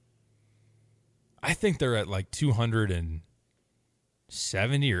it. I think they're at like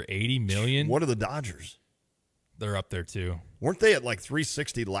 270 or 80 million. What are the Dodgers? They're up there too. Weren't they at like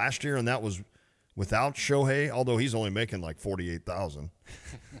 360 last year, and that was without Shohei, although he's only making like $48,000.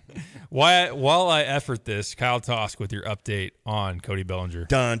 While I effort this, Kyle Tosk with your update on Cody Bellinger.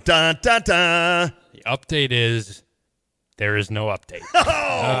 Dun, dun, dun, dun. The update is there is no update. The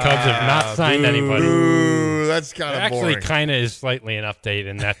Cubs have not signed anybody. Ooh, that's kind of boring. Actually, kind of is slightly an update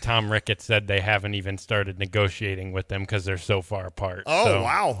in that Tom Ricketts said they haven't even started negotiating with them because they're so far apart. Oh,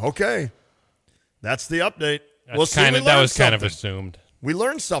 wow. Okay. That's the update. That was kind of assumed. We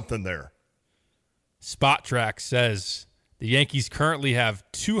learned something there. Spot Track says the Yankees currently have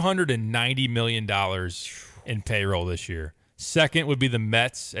 $290 million in payroll this year. Second would be the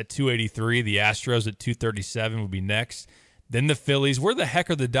Mets at 283. The Astros at 237 would be next. Then the Phillies. Where the heck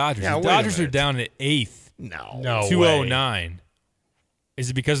are the Dodgers? Yeah, the Dodgers are down at 8th. No 209. Way.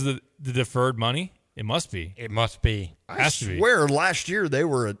 Is it because of the deferred money? It must be. It must be. I swear last year they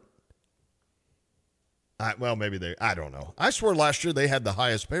were at I don't know. I swear last year they had the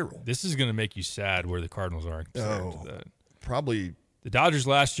highest payroll. This is going to make you sad where the Cardinals are. Probably. The Dodgers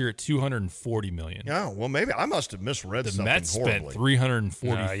last year at $240 million. Yeah, well, maybe I must have misread something. The Mets horribly. spent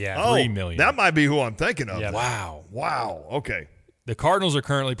 $343 million. That might be who I'm thinking of. Yeah. Wow. Okay. The Cardinals are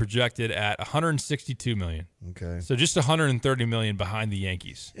currently projected at $162 million. Okay. So just $130 million behind the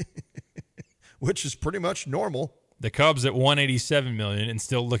Yankees. Which is pretty much normal. The Cubs at $187 million and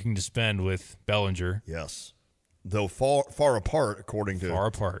still looking to spend with Bellinger. Yes. Though far apart, according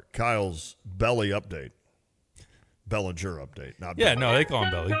to Kyle's belly update. Bellinger update. Not yeah, belly. No, they call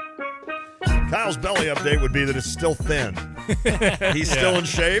him Belly. Kyle's belly update would be that it's still thin. He's still in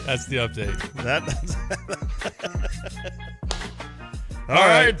shape. That's the update. All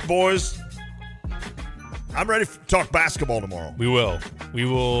right, boys. I'm ready to talk basketball tomorrow. We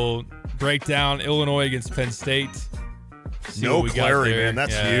will break down Illinois against Penn State. No Clary, man.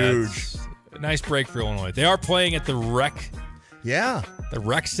 That's huge. A nice break for Illinois. They are playing at the Rec. Yeah. The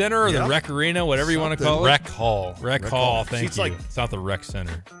Rec Center or the Rec Arena, whatever you want to call it. Rec Hall. Rec Hall, thank you. It's not the Rec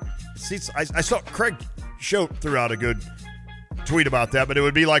Center. I saw Craig Schote threw out a good tweet about that, but it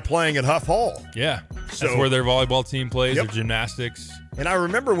would be like playing at Huff Hall. Yeah. That's where their volleyball team plays, their gymnastics. And I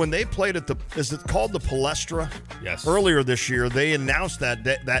remember when they played at is it called the Palestra? Yes. Earlier this year, they announced that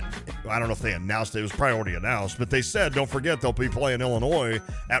I don't know if they announced it. It was probably already announced, but they said, don't forget, they'll be playing Illinois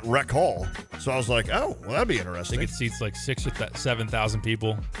at Rec Hall. So I was like, oh, well, that'd be interesting. I think it seats like 6,000 or 7,000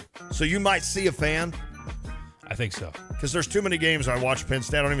 people. So you might see a fan? I think so. Because there's too many games I watch Penn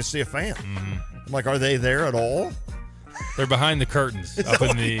State, I don't even see a fan. Mm-hmm. I'm like, are they there at all? They're behind the curtains up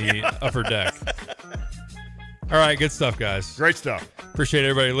in the upper deck. All right, good stuff, guys. Great stuff. Appreciate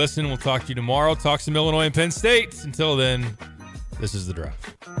everybody listening. We'll talk to you tomorrow. Talk some Illinois and Penn State. Until then, this is The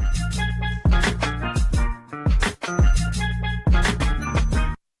Draft.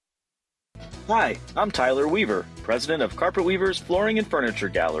 Hi, I'm Tyler Weaver, president of Carpet Weaver's Flooring and Furniture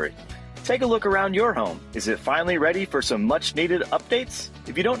Gallery. Take a look around your home. Is it finally ready for some much-needed updates?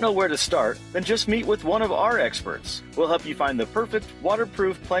 If you don't know where to start, then just meet with one of our experts. We'll help you find the perfect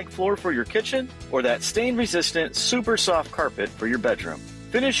waterproof plank floor for your kitchen or that stain-resistant, super soft carpet for your bedroom.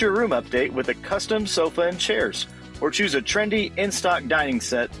 Finish your room update with a custom sofa and chairs, or choose a trendy in-stock dining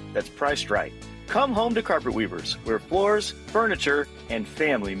set that's priced right. Come home to Carpet Weavers, where floors, furniture, and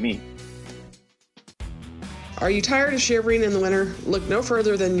family meet. Are you tired of shivering in the winter? Look no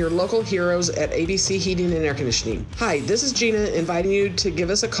further than your local heroes at ABC Heating and Air Conditioning. Hi, this is Gina inviting you to give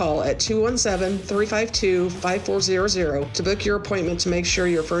us a call at 217-352-5400 to book your appointment to make sure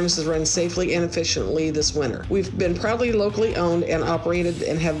your furnaces run safely and efficiently this winter. We've been proudly locally owned and operated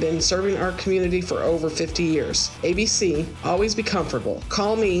and have been serving our community for over 50 years. ABC, always be comfortable.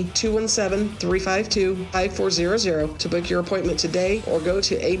 Call me 217-352-5400 to book your appointment today or go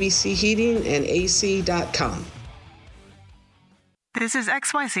to abcheatingandac.com. This is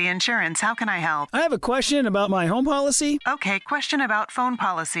XYZ Insurance. How can I help? I have a question about my home policy. Okay, question about phone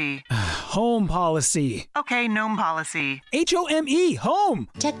policy. Home policy. Okay, gnome policy. HOME, home.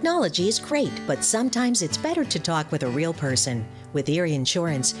 Technology is great, but sometimes it's better to talk with a real person. With Erie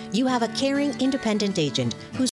Insurance, you have a caring, independent agent who's